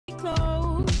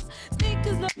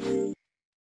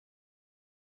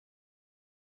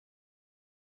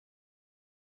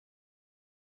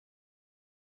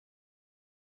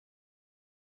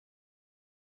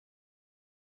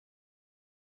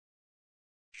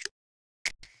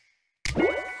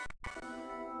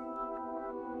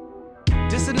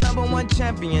#1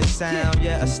 champion sound.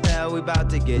 Yeah, Estelle, we about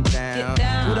to get down.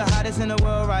 Who the hottest in the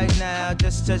world right now?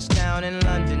 Just touched down in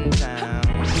London town.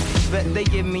 Bet they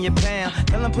give me a pound.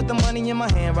 Tell them put the money in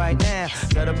my hand right now.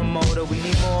 Set up a motor, we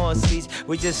need more seats.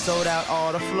 We just sold out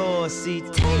all the floor seats.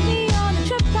 Take me on a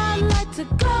trip, I'd like to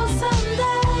go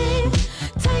someday.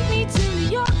 Take me to New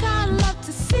York, I'd love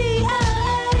to see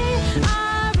LA.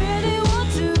 I really want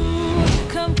to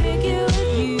come pick you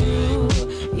with you.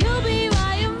 You'll be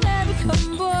my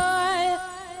American boy.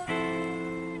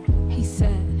 He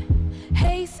said,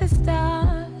 hey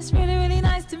sister, it's really, really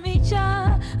nice to meet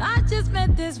ya. I just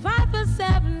met this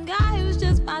 5'7" guy who's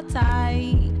just my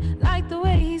type. Like the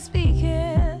way he's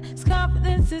speaking, his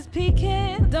confidence is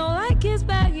peaking. Don't like his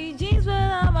baggy jeans, but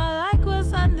I like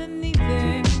what's underneath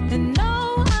it. And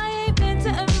no, I ain't been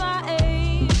to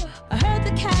MIA. I heard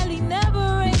the Cali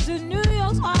never rains, and New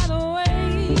York's wide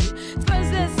awake.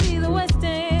 First, let's see the West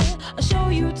End. I'll show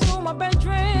you to my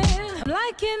bedroom. I'm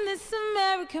liking this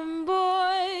American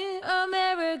boy,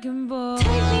 American boy.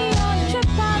 Take me on a trip,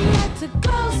 I'd like to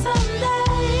go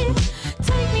someday.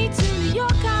 Take me to New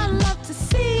York, I'd love to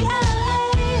see LA.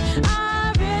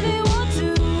 I really want to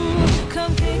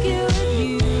come kick it with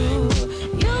you.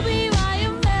 You'll be my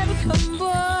American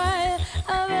boy,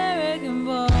 American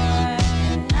boy.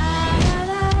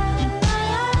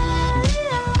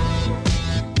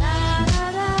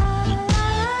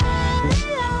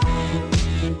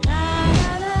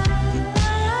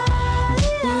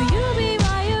 Will you be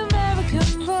my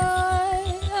American boy,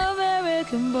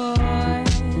 American boy?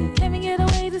 Can we get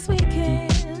away this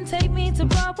weekend? Take me to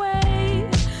Broadway.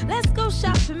 Let's go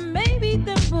shopping, maybe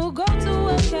then we'll go to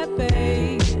a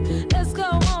cafe. Let's go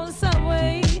on the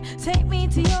subway. Take me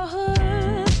to your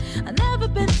hood. I've never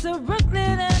been to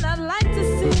Brooklyn and I'd like to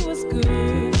see what's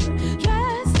good.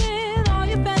 Dressed in all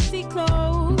your fancy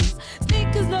clothes,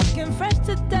 sneakers looking fresh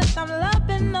to death. I'm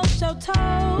loving no show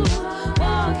toes.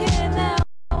 Walking that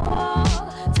wall,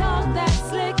 talk that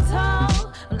slick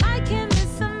talk. I'm liking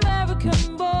this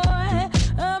American boy,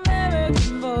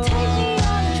 American boy. Take me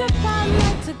on a trip, I'd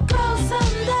like to go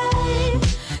someday.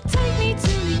 Take me to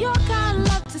New York, I'd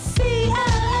love to see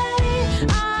LA.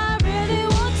 I really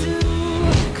want to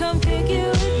come pick you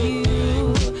with you.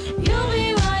 You'll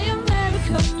be my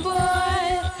American boy.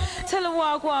 Tell him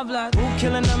walk one block. Who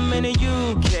killing them in the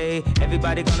UK?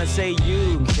 Everybody gonna say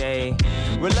UK.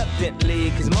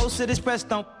 Reluctantly, cause most of this press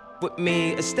don't with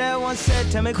me. Estelle once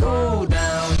said, tell me cool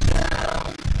down,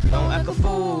 down. Don't act a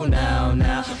fool now,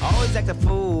 now. Always act a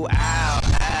fool, ow,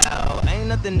 ow. Ain't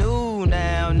nothing new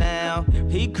now, now.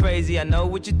 He crazy, I know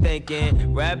what you're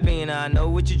thinking. Rapping, I know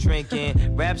what you're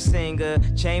drinking. Rap singer,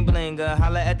 chain blinger.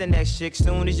 Holla at the next chick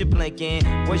soon as you're blinking.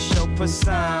 What's your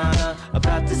persona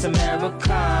about this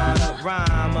Americana?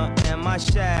 Rhymer, am I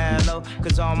shallow?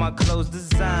 Cause all my clothes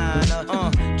designer.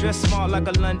 Dress smart like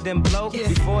a London bloke.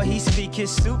 Before he speak,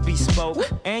 his suit be spoke.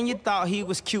 And you thought he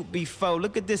was cute before.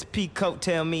 Look at this peacoat,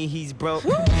 tell me he's broke.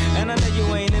 And I know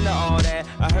you ain't into all that.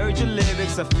 I heard your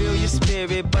lyrics, I feel your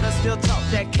spirit, but I still talk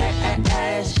that cat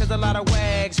ass. Cause a lot of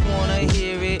wags wanna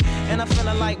hear it. And I'm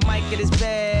feeling like Mike at his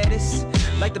baddest.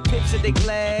 Like the pips at they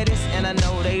gladdest. And I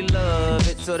know they love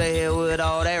it, so they hell with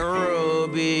all that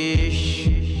rubbish.